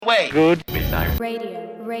WayGOOD's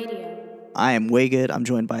Radio. I am WayGOOD. I'm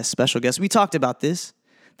joined by a special guest. We talked about this,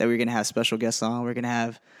 that we're going to have special guests on. We're going to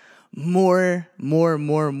have more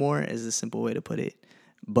is a simple way to put it.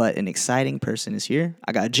 But an exciting person is here.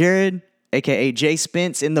 I got Jared, a.k.a.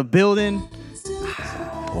 JaySpence, in the building.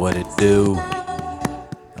 What it do?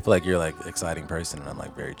 I feel like you're like an exciting person, and I'm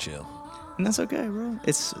like very chill. And that's okay, bro.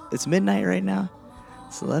 It's midnight right now.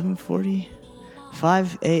 It's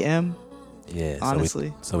 11:45 a.m. Yeah,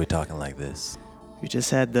 honestly. So we talking like this. We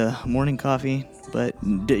just had the morning coffee, but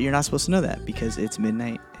you're not supposed to know that because it's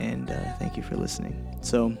midnight, and thank you for listening.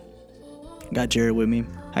 So, got Jared with me.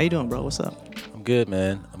 How you doing, bro? What's up? I'm good,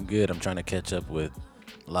 man. I'm good. I'm trying to catch up with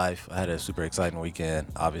life. I had a super exciting weekend.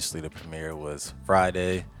 Obviously, the premiere was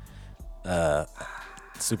Friday.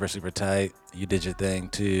 Super tight. You did your thing,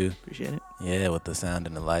 too. Appreciate it. Yeah, with the sound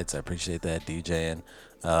and the lights. I appreciate that, DJing.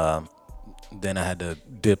 Then I had to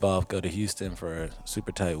dip off, go to Houston for a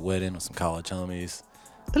super tight wedding with some college homies.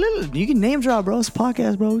 You can name drop, bro. It's a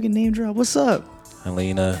podcast, bro. We can name drop. What's up?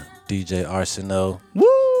 Helena, DJ Arsenal. Woo!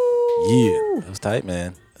 Yeah, it was tight,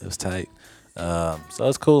 man. It was tight. So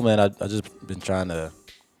it's cool, man. I just been trying to,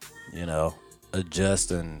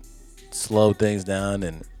 adjust and slow things down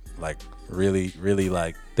and like really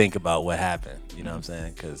like think about what happened. You know what I'm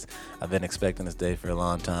saying? Because I've been expecting this day for a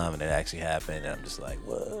long time, and it actually happened. And I'm just like,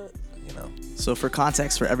 what? So for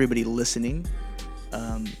context for everybody listening,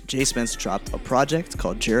 JaySpence dropped a project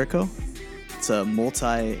called Jericho. It's a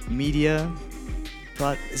multimedia.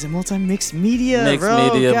 Is it mixed media, mixed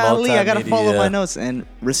bro? Media, golly, I gotta multimedia. follow my notes. And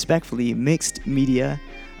respectfully, mixed media,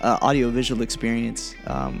 audio-visual experience.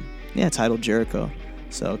 Titled Jericho.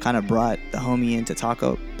 So kind of brought the homie in to talk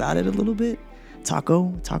about it a little bit.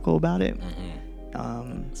 Taco about it.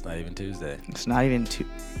 Mm-hmm. It's not even Tuesday. It's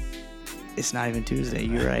not even Tuesday.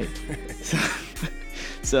 You're right.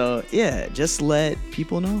 So yeah, just let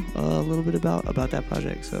people know a little bit about that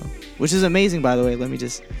project. So, which is amazing, by the way. Let me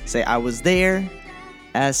just say I was there,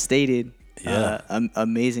 as stated. Yeah.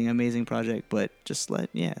 Amazing project. But just for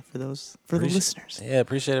the listeners. Yeah,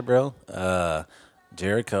 appreciate it, bro.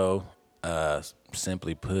 Jericho,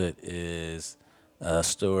 simply put, is a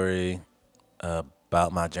story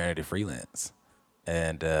about my journey to freelance,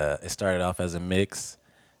 and it started off as a mix.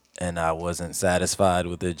 And I wasn't satisfied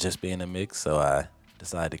with it just being a mix, so I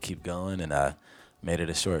decided to keep going, and I made it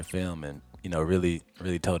a short film and, really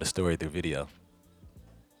told a story through video.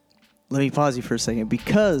 Let me pause you for a second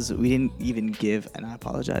because we didn't even give, and I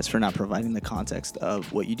apologize for not providing the context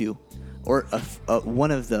of what you do, or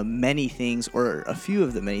one of the many things, or a few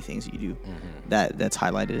of the many things you do that's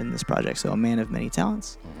highlighted in this project. So a man of many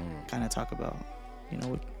talents. Kind of talk about,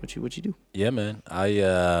 what you do. Yeah, man.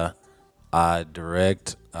 I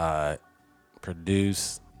direct, I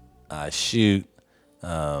produce, I shoot in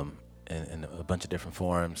a bunch of different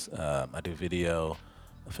forms. I do video,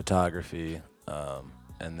 photography,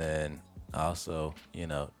 and then I also,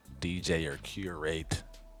 DJ or curate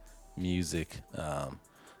music and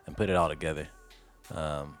put it all together.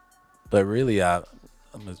 But really, I'm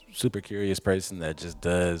a super curious person that just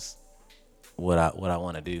does what I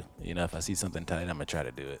want to do. If I see something tight, I'm going to try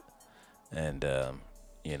to do it. And,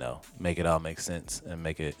 make it all make sense and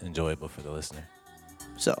make it enjoyable for the listener.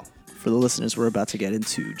 So, for the listeners, we're about to get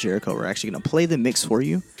into Jericho. We're actually going to play the mix for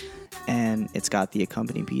you, and it's got the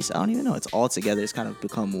accompanying piece. I don't even know. It's all together. It's kind of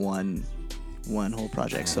become one whole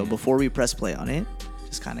project. So, before we press play on it,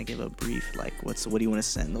 just kind of give a brief, like, what do you want to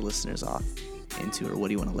send the listeners off into, or what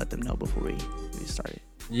do you want to let them know before we start it?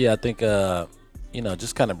 Yeah, I think,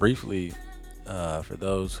 just kind of briefly, for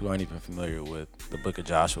those who aren't even familiar with the book of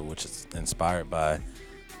Joshua, which is inspired by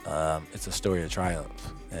it's a story of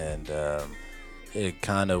triumph, and it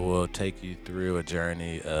kind of will take you through a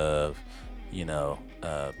journey of,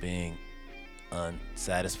 being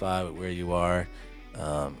unsatisfied with where you are,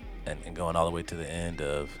 and going all the way to the end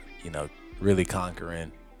of, really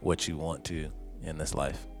conquering what you want to in this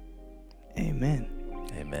life. Amen.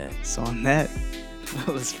 So on that,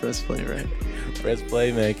 let's press play, right? Press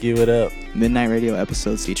play, man. Cue it up. Midnight Radio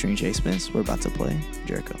episodes featuring JaySpence. We're about to play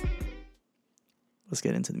Jericho. Let's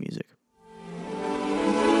get into the music.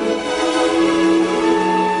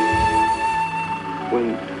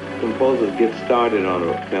 When composers get started on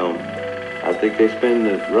a film, I think they spend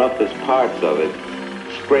the roughest parts of it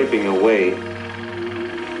scraping away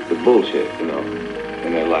the bullshit, in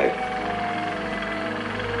their life.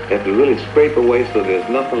 They have to really scrape away so there's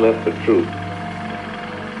nothing left but truth.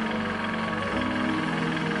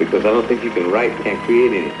 Because I don't think you can't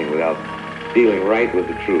create anything without dealing right with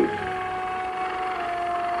the truth.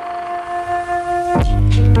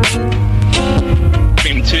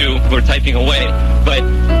 Stream 2, we're typing away, but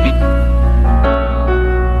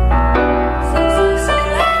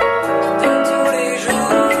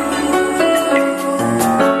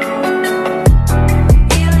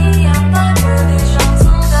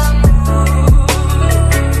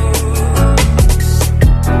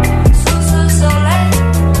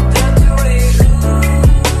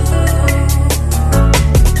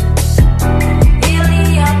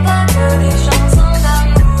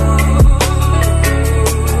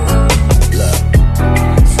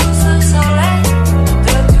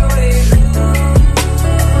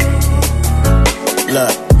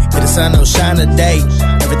sun don't shine today,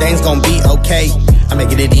 everything's gonna be okay. I'm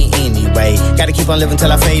making it anyway. Gotta keep on living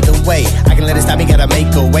till I fade away. I can let it stop me, gotta make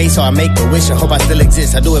a way. So I make a wish and hope I still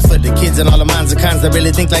exist. I do it for the kids and all the minds and cons that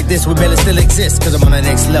really think like this. We barely still exist, cause I'm on the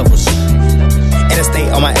next level. And I stay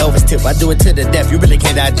on my Elvis tip. I do it to the death. You really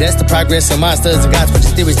can't digest the progress of monsters and God's put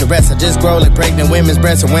your theories to rest. I just grow like pregnant women's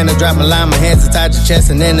breasts. And when I drop my line, my hands inside your chest.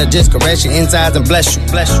 And then I just caress your insides and bless you.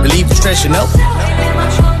 Relieve the stress, you know.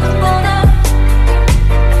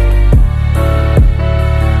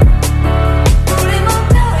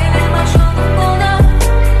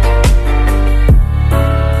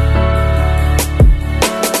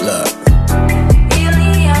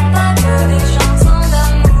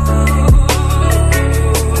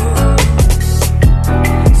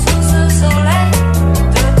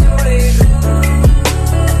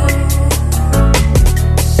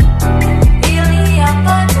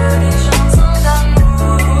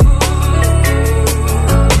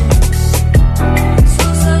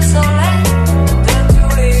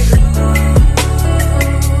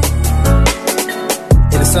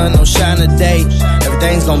 Today,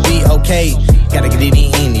 everything's gonna be okay. Gotta get it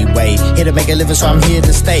in anyway. Here to make a living, so I'm here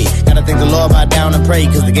to stay. Gotta thank the Lord, bow down and pray.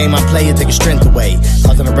 Cause the game I play, it take your strength away.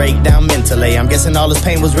 Causing a breakdown mentally. I'm guessing all this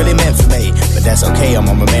pain was really meant for me. But that's okay, I'm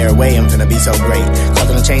on my merry way. I'm finna be so great.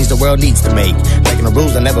 Causing a change the world needs to make. Breaking the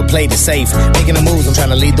rules, I never played it safe. Making the moves, I'm trying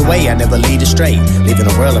to lead the way. I never lead it straight. Leaving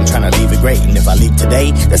the world, I'm trying to leave it great. And if I leave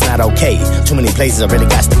today, that's not okay. Too many places I really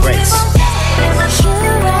got to grace.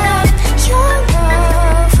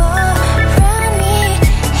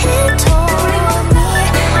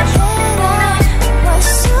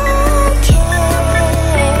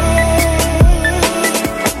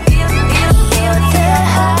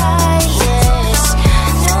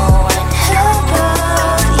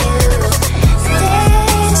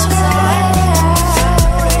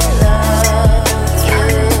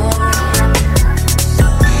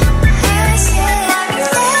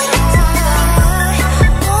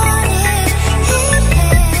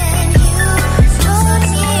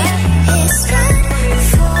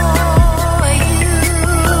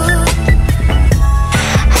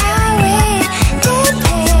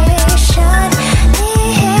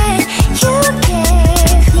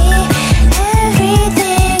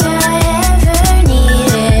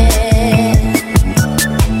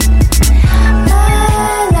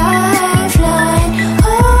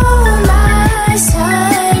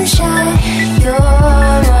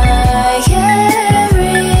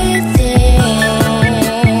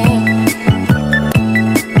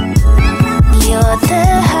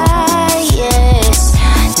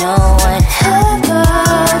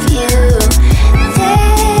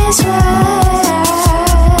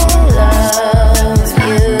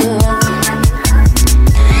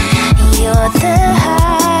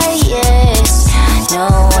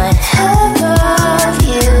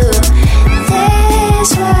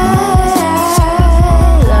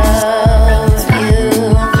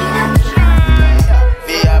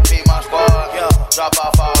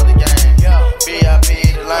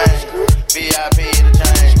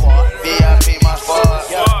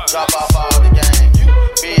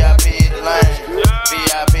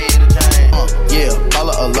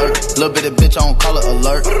 Little bitty bitch, I don't call it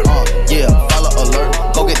alert. Yeah, follow alert.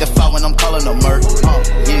 Go get the file when I'm calling a murk.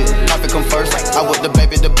 Yeah, profit come first. I with the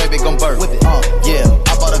baby gon' birth. Yeah,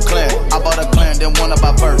 I bought a clan, then one of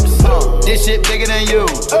my birds. This shit bigger than you.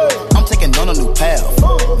 I'm taking on a new path.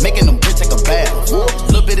 Making them bitch take a bath.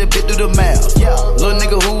 Little bitty bitch do the math. Little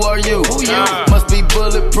nigga, who are you? Must be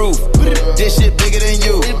bulletproof. This shit bigger than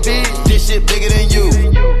you. This shit bigger than you.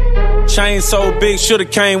 Chain so big, shoulda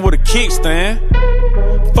came with a kickstand.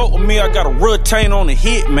 Fuck with me, I got a retain on the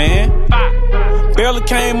hit, man. Barely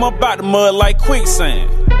came up out the mud like quicksand.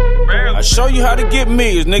 I show you how to get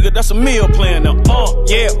meals, nigga, that's a meal plan now.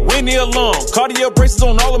 Yeah, Winnie alone. Cardio braces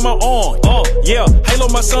on all of my arms. Yeah, Halo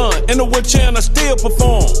my son. In the wheelchair and I still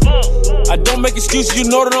perform. I don't make excuses, you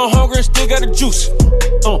know that I'm hungry and still got the juice.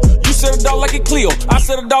 You set it out like a Clio, I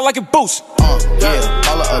set it out like a Boost. Yeah,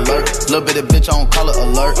 follow alert. Little bitty bitch, I don't call it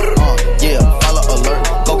alert. Yeah, follow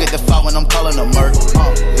alert. Go get the file when I'm calling a murk.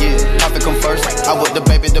 Yeah, profit come first. I with the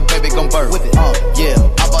baby gon' birth. Yeah,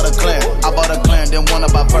 I bought a clan, then one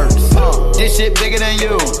of my birds. This shit bigger than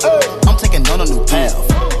you. I'm taking on a new path.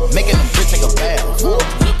 Making them bitch take a bath.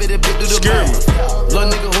 Little bitty bitch do the math. Little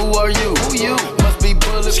nigga, who are you? Must be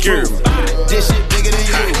bulletproof. This shit bigger than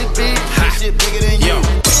you. This shit bigger than you.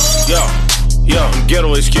 Yo, I'm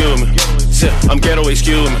ghetto, excuse me. I'm ghetto,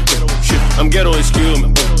 excuse me. I'm ghetto, excuse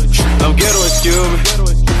me. I'm ghetto, excuse me.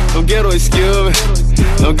 I'm ghetto, excuse me.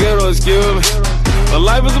 I'm ghetto, excuse me. My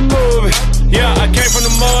life is a movie. Yeah, I came from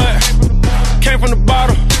the mud, came from the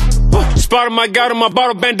bottom. him, I got him. I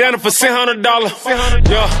bought a bandana for $600.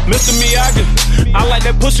 Yeah, Mr. Miyagi. I like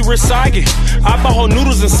that pussy recycling. I bought her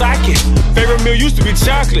noodles and sake. Favorite meal used to be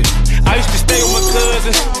chocolate. I used to stay with my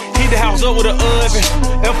cousins. Heat the house up with an oven.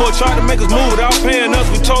 F4 tried to make us move without paying us.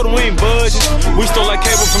 We told them we ain't budget. We stole like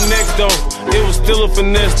cable from next door. It was still a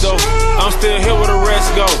finesse though. I'm still here where the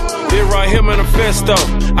rest go. It right here manifesto.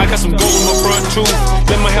 I got some gold in my front tooth.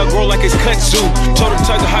 Let my hair grow like it's kudzu. Told her to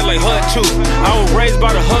tuck the height like Hut too. I was raised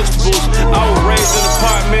by the Huxtables. I was raised in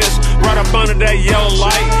apartments. Right up under that yellow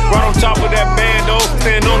light. Right on top of that bando.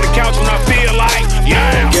 Stand on the couch when I feel like,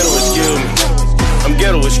 yeah. Ghetto, excuse me. I'm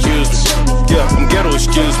ghetto, excuse me. Yeah, I'm ghetto,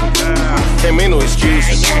 excuse me. Can't make no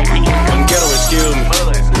excuses. I'm ghetto, excuse me.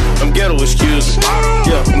 I'm ghetto, excuse me.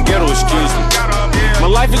 Yeah, I'm ghetto, excuse me. My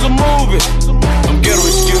life is a movie. I'm ghetto,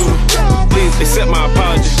 excuse me. Please accept my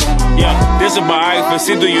apology. Yeah, this is my iPhone.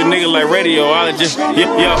 See through you nigga like radiologist.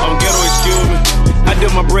 Yeah, I'm ghetto, excuse me. I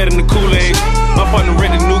did my bread in the Kool-Aid. My partner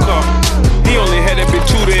rented a new car. He only had that bitch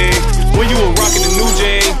 2 days. When you were rocking the new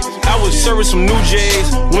J, I was serving some new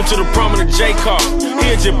J's. Went to the prom in a J car.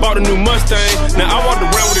 He had just bought a new Mustang. Now I walked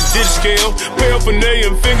around with a digit scale,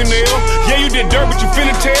 paraphernalia and fingernail. Yeah, you did dirt, but you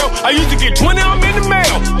finna tell. I used to get 20, I'm in the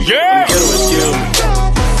mail. Yeah. I'm ghetto, excuse me.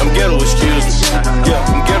 I'm ghetto, excuse me. Yeah,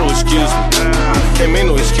 I'm ghetto, excuse me. Can't make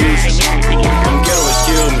no excuses. I'm ghetto,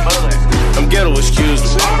 excuse me. I'm ghetto, excuse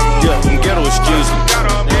me. Yeah, I'm ghetto, excuse me.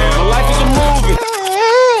 My life is a movie.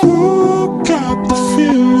 Who got the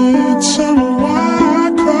feeling? Tell me why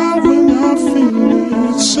I cry when I feel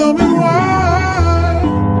it. Tell me why.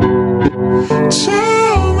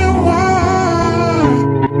 Tell me why.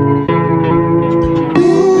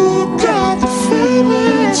 Who got the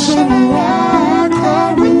feeling? Tell me why I cry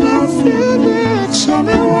when I feel it. Tell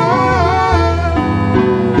me why.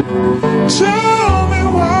 Tell me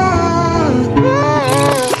why.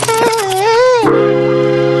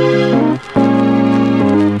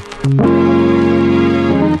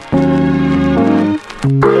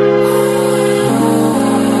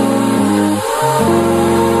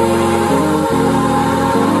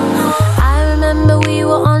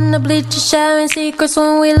 Bleachers sharing secrets.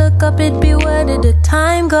 When we look up, it'd be where did the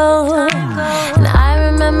time go? And I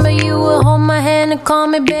remember you would hold my hand and call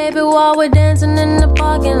me baby while we're dancing in the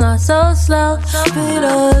parking lot so slow.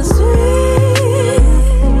 Bittersweet,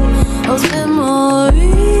 those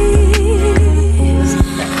memories.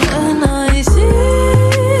 And I see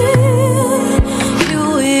you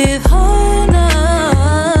with her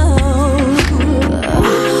now,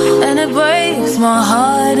 and it breaks my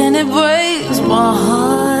heart, and it breaks my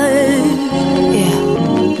heart.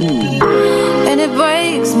 It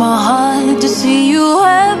breaks my heart to see you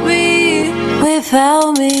happy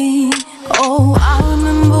without me. Oh, I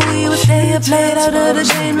remember we would stay up late out of the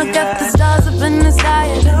day, look at the stars up in the sky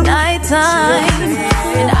at the nighttime.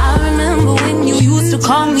 And I remember when you used to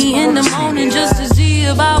call me in the morning just to see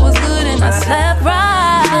if I was good and I slept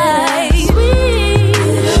right. Sweet,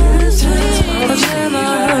 sweet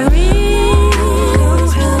memories.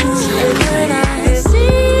 When I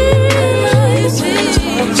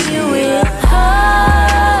see you with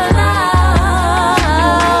her now,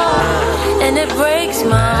 and it breaks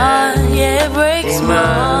my heart, yeah, it breaks my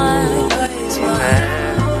heart,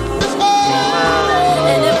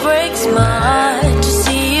 and it breaks my heart to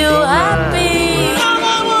see you happy. All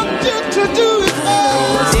I want you to do is a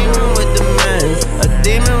demon with the mans, a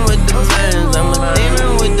demon with the mans. I'm a demon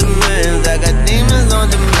with the mans. I got demons on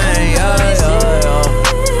the man, yeah, yeah, yeah.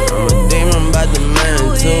 I'm a demon by the man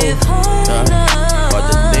too. But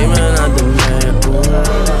the demon on the man, ooh.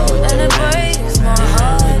 And it breaks my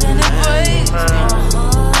heart, and it breaks my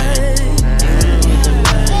heart.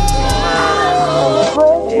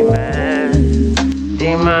 Demon,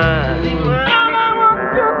 demon.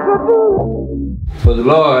 For the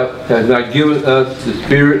Lord has not given us the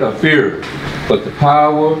spirit of fear, but the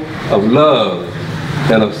power of love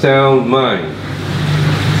and of sound mind.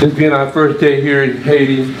 This being our first day here in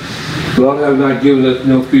Haiti, the Lord has not given us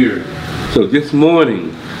no fear. So this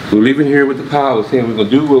morning, we're leaving here with the power, saying we're going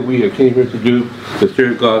to do what we have came here to do, to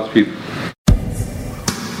serve God's people.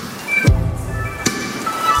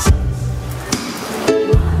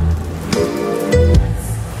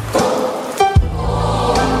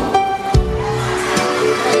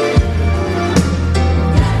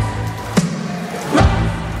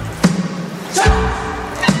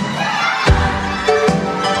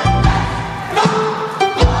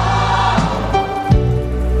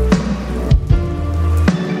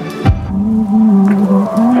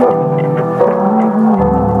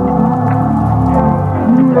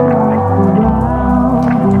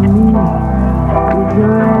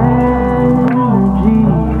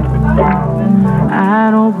 I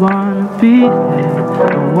I don't wanna be there.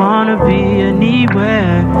 Don't wanna be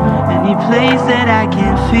anywhere, any place that I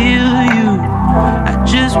can feel you. I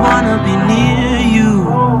just wanna be near you.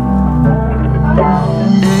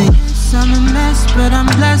 Hey, yes, I'm a mess, but I'm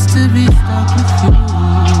blessed to be stuck with you.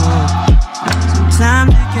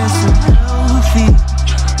 Sometimes it gets unhealthy.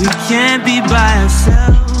 We can't be by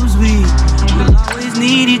ourselves. We'll always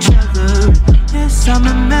need each other. Yes, I'm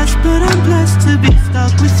a mess, but I'm blessed to be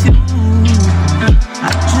stuck with you. I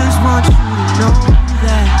just want you to know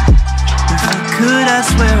that if I could, I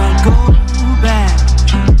swear I'd go back.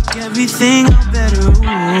 Make everything better.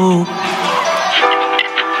 Ooh.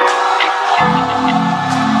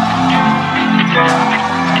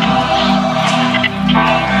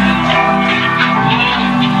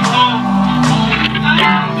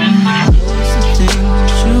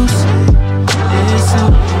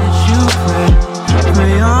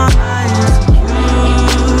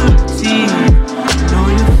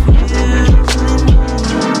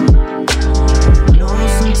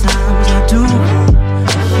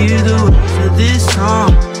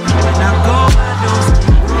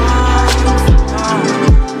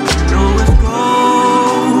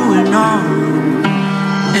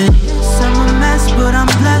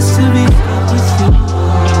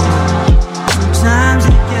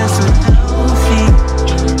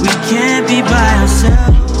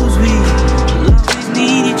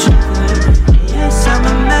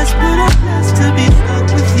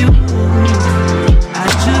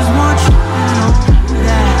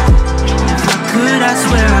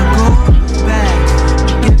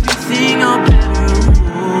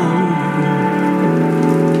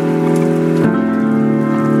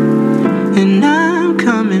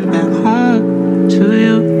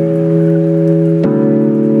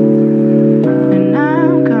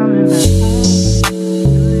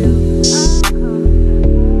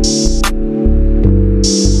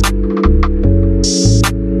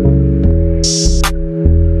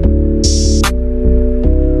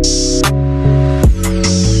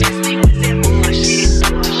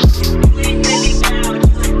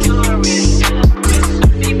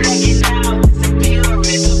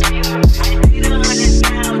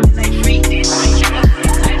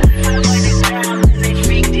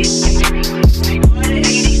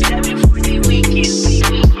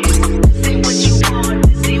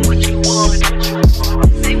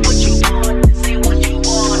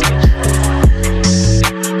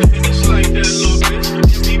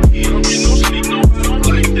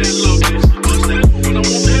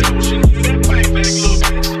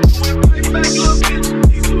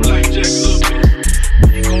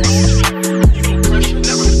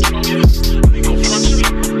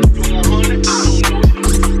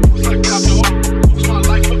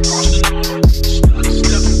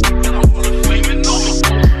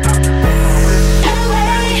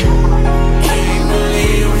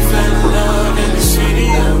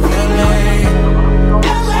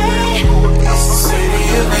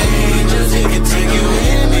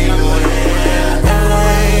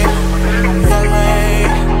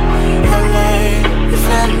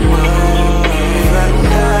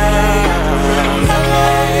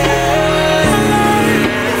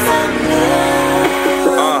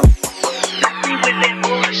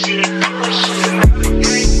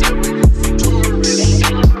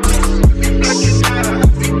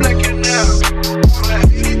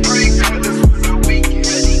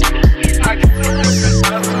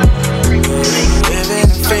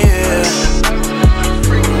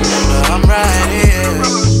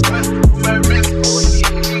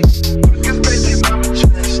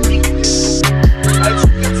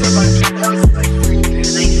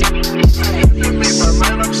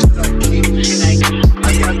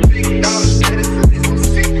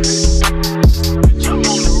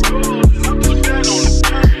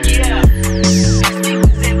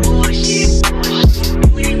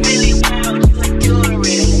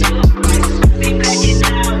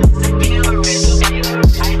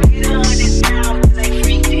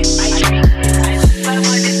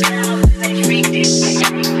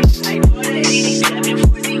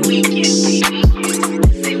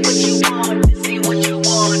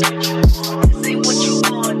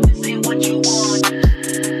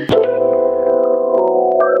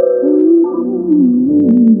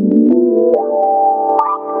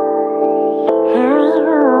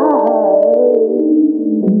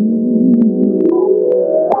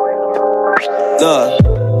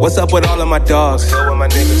 What's up with all of my dogs?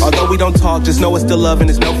 Although we don't talk, just know it's still love and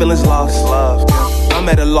there's no feelings lost. I'm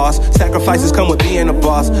at a loss. Sacrifices come with being a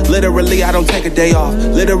boss. Literally, I don't take a day off.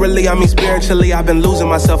 Literally, I mean spiritually, I've been losing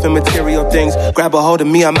myself in material things. Grab a hold of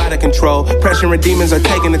me, I'm out of control. Pressure and demons are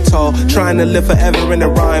taking a toll. Trying to live forever in the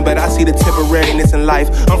rhyme, but I see the temporariness in life.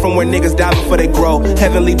 I'm from where niggas die before they grow.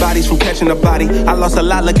 Heavenly bodies from catching a body. I lost a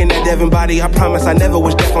lot looking at Devin body. I promise I never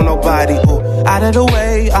wish death on nobody. Ooh. Out of the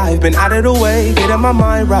way, I've been out of the way. Getting my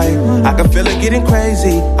mind right, I can feel it getting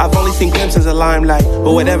crazy. I've only seen glimpses of limelight,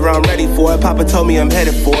 but whatever, I'm ready for it. Papa told me I'm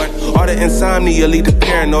headed for it. All the insomnia lead to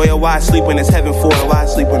paranoia. Why I sleep when it's heaven for it? Why I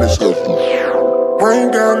sleep when it's heaven for it?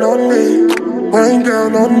 Rain down on me, rain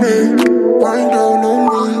down on me, rain down on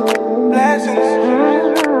me. Blessings,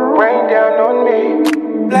 rain down on me.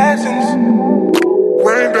 Blessings,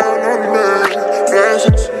 rain down on me.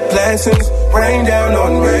 Blessings, blessings, rain down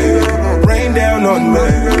on me. Rain down on me.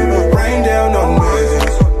 Rain down on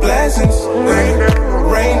me. Blessings,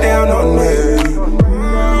 rain down on me.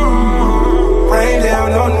 Rain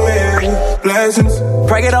down on me. Blessings.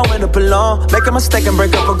 Pray it don't end up alone. Make a mistake and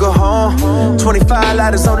break up or go home. 25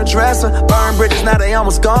 lighters on the dresser. Burn bridges, now they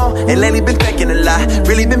almost gone. And lately been thinking a lot.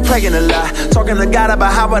 Really been praying a lot. Talking to God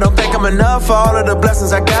about how I don't think I'm enough for all of the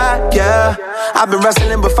blessings I got, yeah. I've been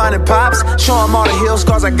wrestling but finding pops. Show him all the heel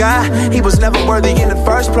scars I got. He was never worthy in the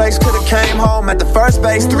first place. Could've came home at the first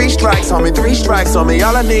base. 3 strikes on me, 3 strikes on me.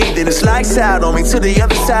 All I need then is lights out on me. To the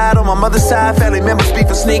other side, on my mother's side, family members speak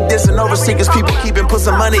for sneak this and overseekers. People keeping, put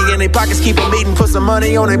some money in their pockets, keep them eating, put some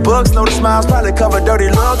money on their books. Know the smiles probably cover dirty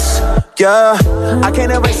looks. Yeah, I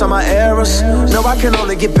can't erase all my errors. No, I can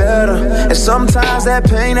only get better. And sometimes that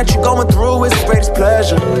pain that you're going through is the greatest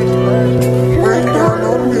pleasure. Rain down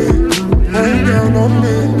on me, rain down on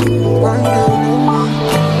me, rain down on me.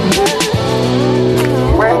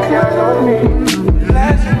 Rain down on me.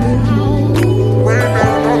 Blessings, rain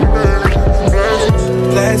down on me. Blessings,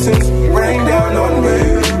 blessings, rain down on me.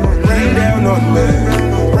 Rain down on me.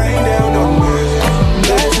 Rain down on me.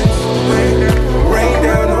 Blessings, rain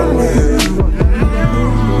down on me.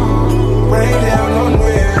 Rain down on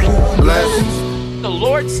me. Blessings. The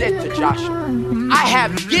Lord said to Joshua, I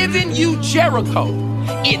have given you Jericho,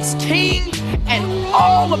 its king, and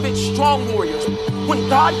all of its strong warriors. When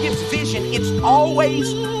God gives vision, it's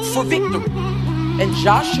always for victory. And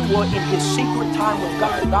Joshua, in his secret time with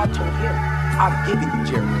God told him, I've given you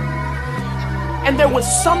Jericho. And there was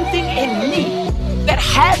something in me that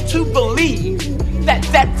had to believe that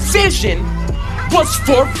that vision was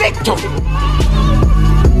for victory.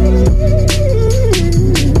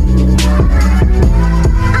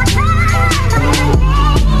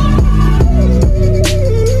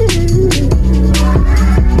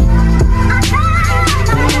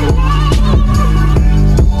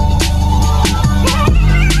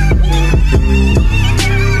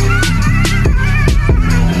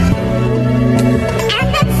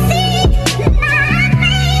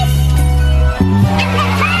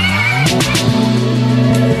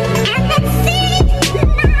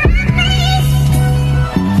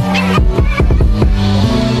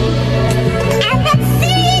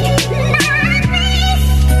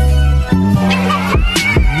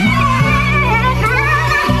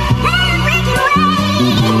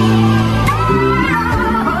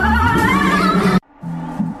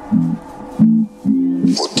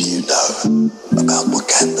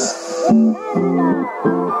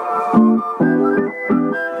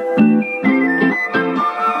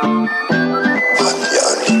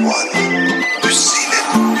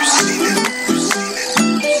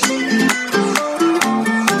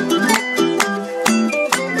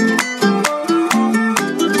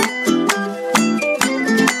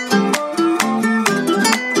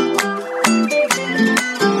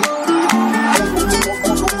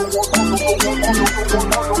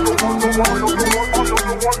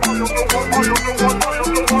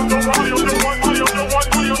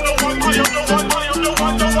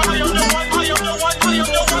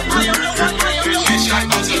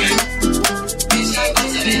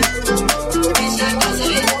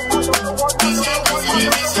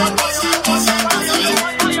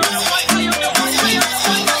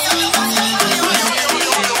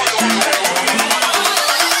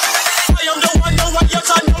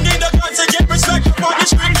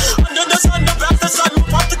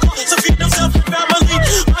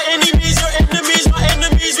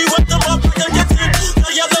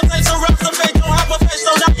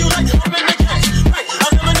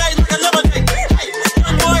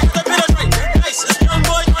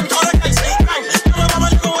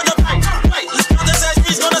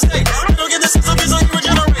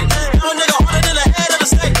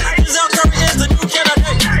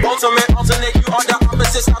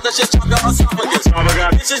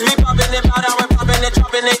 Bitches be popping it, bout out and popping it,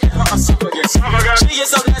 dropping it in her esophagus. She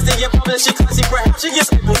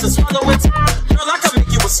is able to swallow it. Girl, I can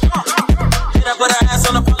make you a star. Hit her, put her ass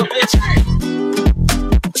on the pillow, bitch.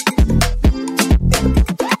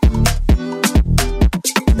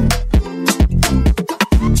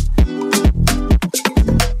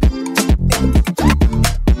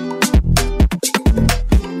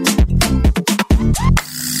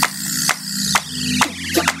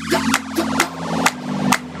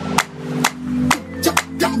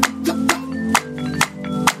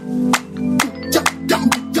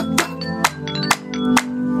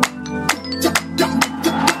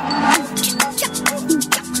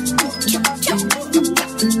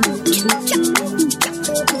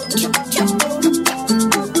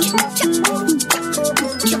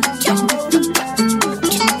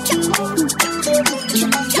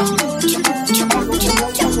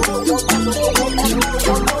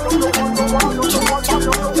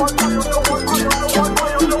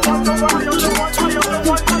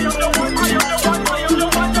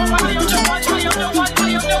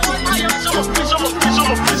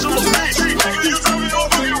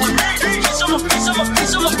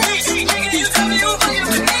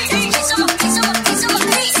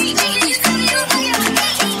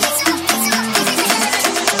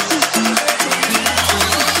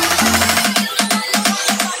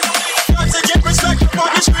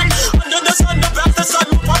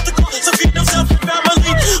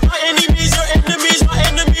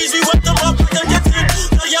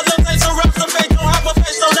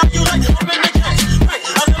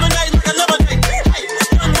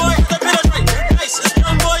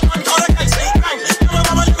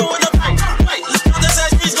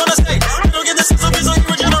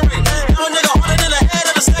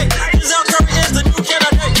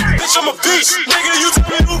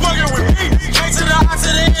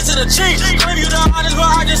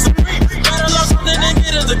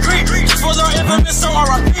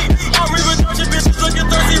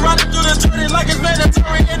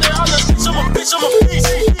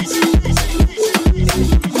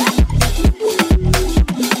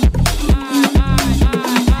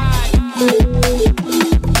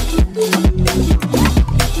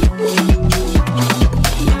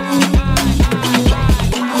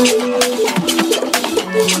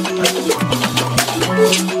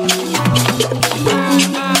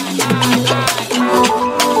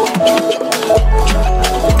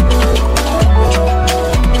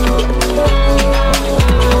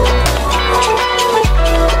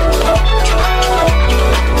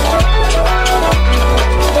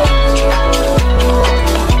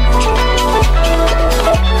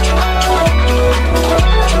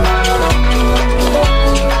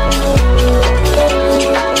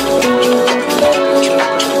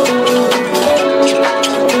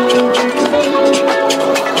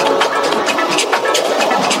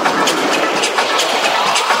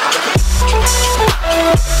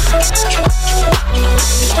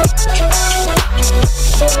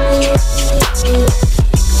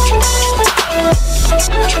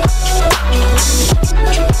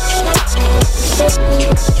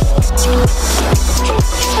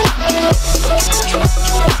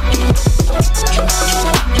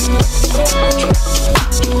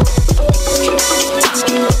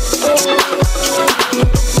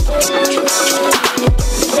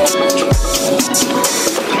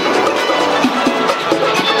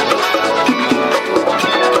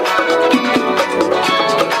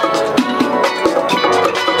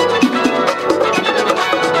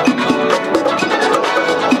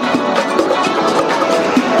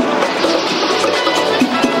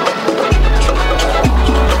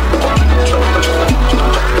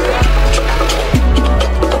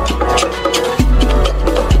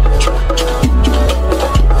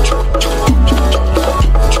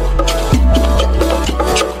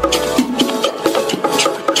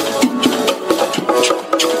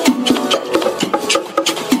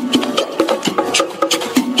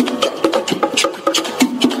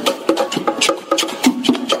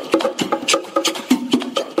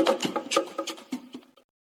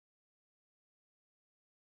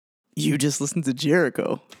 You just listened to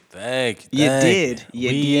Jericho. Thank you. You Did.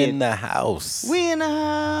 We in the house. We in the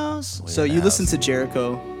house. So you listened to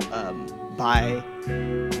Jericho by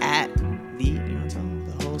at the, you know what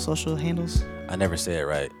I'm the whole social handles? I never say it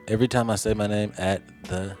right. Every time I say my name at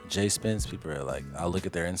the JaySpence, people are like, I'll look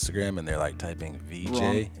at their Instagram and they're like typing VJ.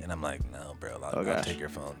 Wrong. And I'm like, no, bro, I'll take your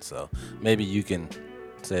phone. So maybe you can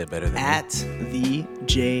say it better than at me. the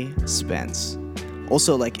JaySpence.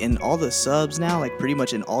 Also, like in all the subs now, like pretty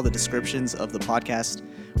much in all the descriptions of the podcast,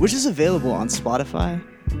 which is available on Spotify,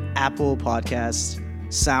 Apple Podcasts,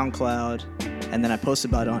 SoundCloud, and then I post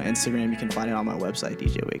about it on Instagram. You can find it on my website,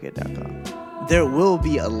 djwaygood.com. There will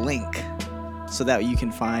be a link so that you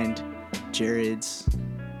can find Jared's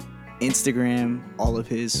Instagram, all of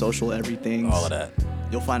his social everything. All of that.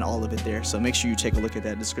 You'll find all of it there. So make sure you take a look at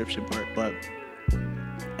that description part. But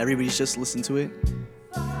everybody's just listened to it.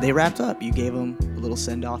 They wrapped up. You gave them a little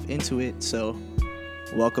send off into it. So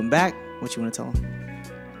welcome back. What you want to tell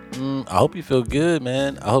them? I hope you feel good,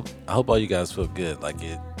 man. I hope all you guys feel good. Like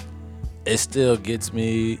it still gets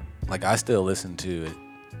me. Like I still listen to it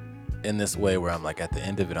in this way where I'm like at the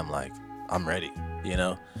end of it, I'm like, I'm ready. You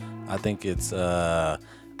know, I think it's I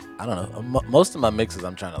don't know. Most of my mixes,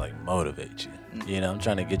 I'm trying to like motivate you. You know, I'm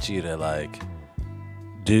trying to get you to like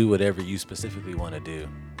do whatever you specifically want to do.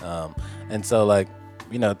 And so like,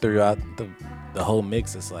 you know, throughout the whole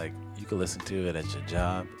mix, it's like you can listen to it at your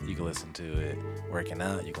job, you can listen to it working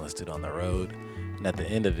out, you can listen to it on the road, and at the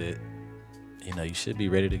end of it, you know, you should be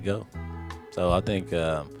ready to go. So I think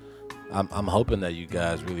I'm hoping that you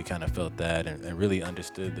guys really kind of felt that and really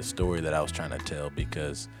understood the story that I was trying to tell,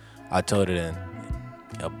 because I told it in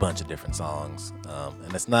a bunch of different songs,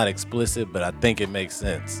 and it's not explicit, but I think it makes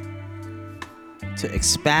sense. To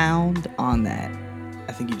expound on that,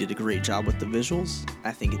 I think you did a great job with the visuals.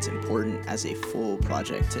 I think it's important as a full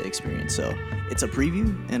project to experience. So it's a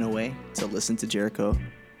preview in a way to listen to Jericho.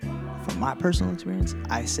 From my personal experience,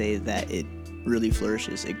 I say that it really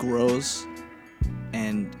flourishes. It grows,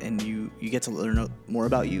 and you get to learn more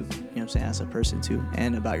about you. You know what I'm saying, as a person too,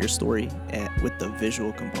 and about your story with the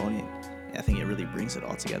visual component. I think it really brings it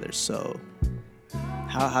all together. So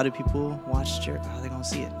how do people watch Jericho? How are they gonna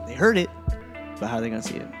see it? They heard it, but how are they gonna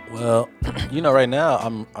see it? Well, you know, right now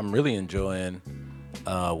I'm really enjoying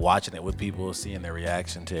watching it with people, seeing their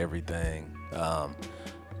reaction to everything.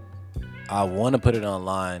 I want to put it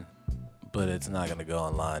online, but it's not gonna go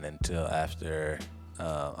online until after.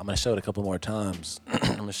 I'm gonna show it a couple more times.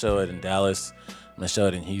 I'm gonna show it in Dallas. I'm gonna show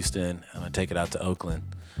it in Houston. I'm gonna take it out to Oakland.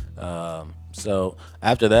 So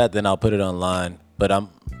after that, then I'll put it online. But I'm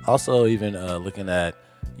also even looking at,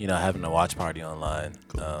 you know, having a watch party online.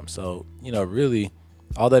 So, you know, really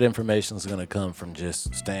all that information is going to come from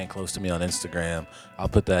just staying close to me on Instagram. I'll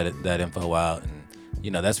put that info out, and,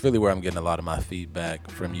 you know, that's really where I'm getting a lot of my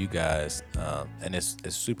feedback from you guys. And it's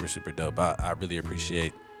super, super dope. I really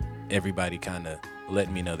appreciate everybody kind of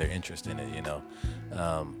letting me know their interest in it, you know.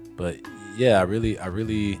 But yeah, I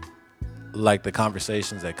really like the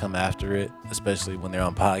conversations that come after it, especially when they're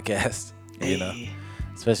on podcasts, you know,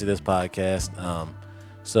 especially this podcast.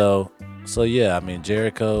 So yeah, I mean,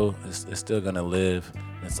 Jericho is still gonna live.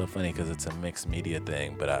 It's so funny because it's a mixed media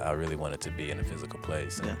thing, but I really want it to be in a physical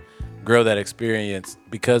place and grow that experience.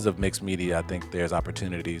 Because of mixed media, I think there's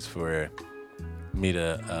opportunities for me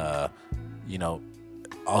to, you know,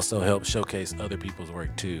 also help showcase other people's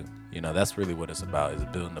work too. You know, that's really what it's about, is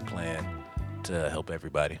building a plan to help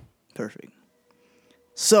everybody. Perfect.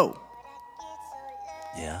 So,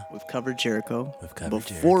 yeah, we've covered Jericho. Before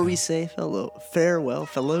Jericho. We say farewell,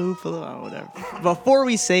 whatever. Before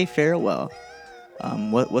we say farewell,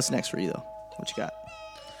 what's next for you though? What you got?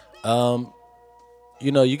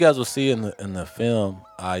 You know, you guys will see in the film,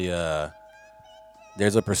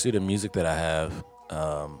 there's a pursuit of music that I have,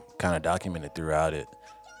 kind of documented throughout it,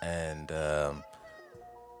 and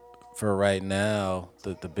for right now,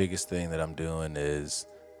 the biggest thing that I'm doing is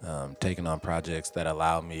taking on projects that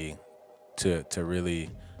allow me to really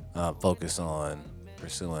focus on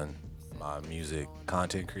pursuing my music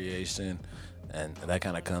content creation, and that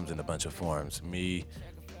kind of comes in a bunch of forms. Me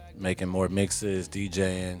making more mixes,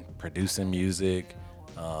 DJing, producing music,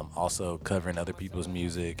 also covering other people's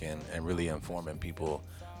music, and really informing people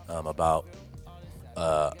about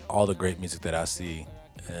all the great music that I see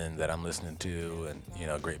and that I'm listening to, and, you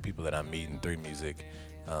know, great people that I'm meeting through music.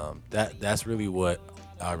 That's really what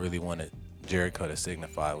I really wanted Jericho to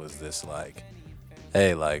signify, was this, like,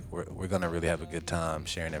 hey, like, we're gonna really have a good time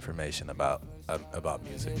sharing information about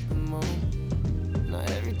music.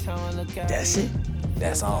 That's it.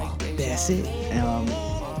 That's all. That's it.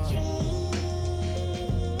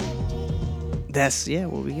 That's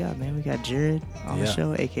what we got, man. We got Jared on the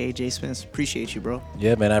show, aka JaySpence. Appreciate you, bro.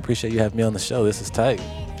 Yeah, man, I appreciate you having me on the show. This is tight.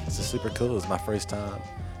 This is super cool. It's my first time,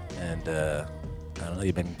 and I don't know,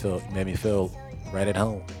 you made me feel right at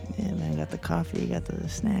home. Yeah, man, got the coffee, got the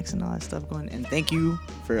snacks and all that stuff going. And thank you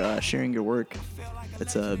for sharing your work.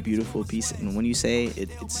 It's a beautiful piece. And when you say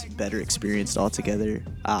it's better experienced altogether,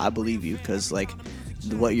 I believe you, because like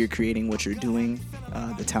what you're creating, what you're doing,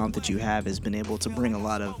 the talent that you have has been able to bring a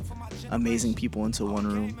lot of amazing people into one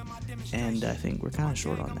room. And I think we're kind of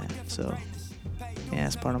short on that. So yeah,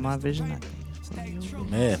 that's part of my vision, I think.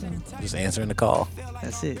 Man, just answering the call.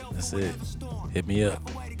 That's it. Hit me up.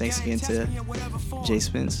 Thanks again to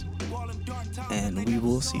JaySpence. and we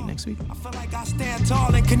will see you next week. I feel like I stand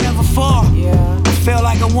tall and can never fall. I feel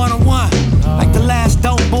like a one-on-one, like the last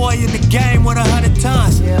dope boy in the game with 100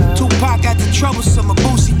 tons. Tupac got the troublesome, a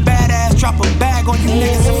boosie badass, drop a bag on you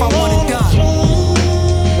niggas if I want it done.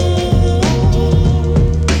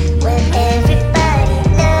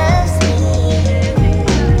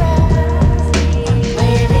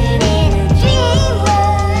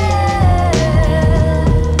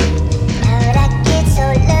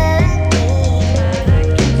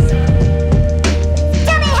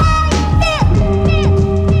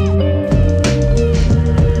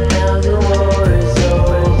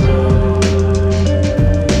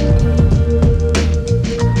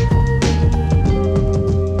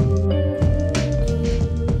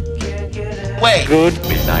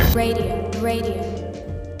 Radio.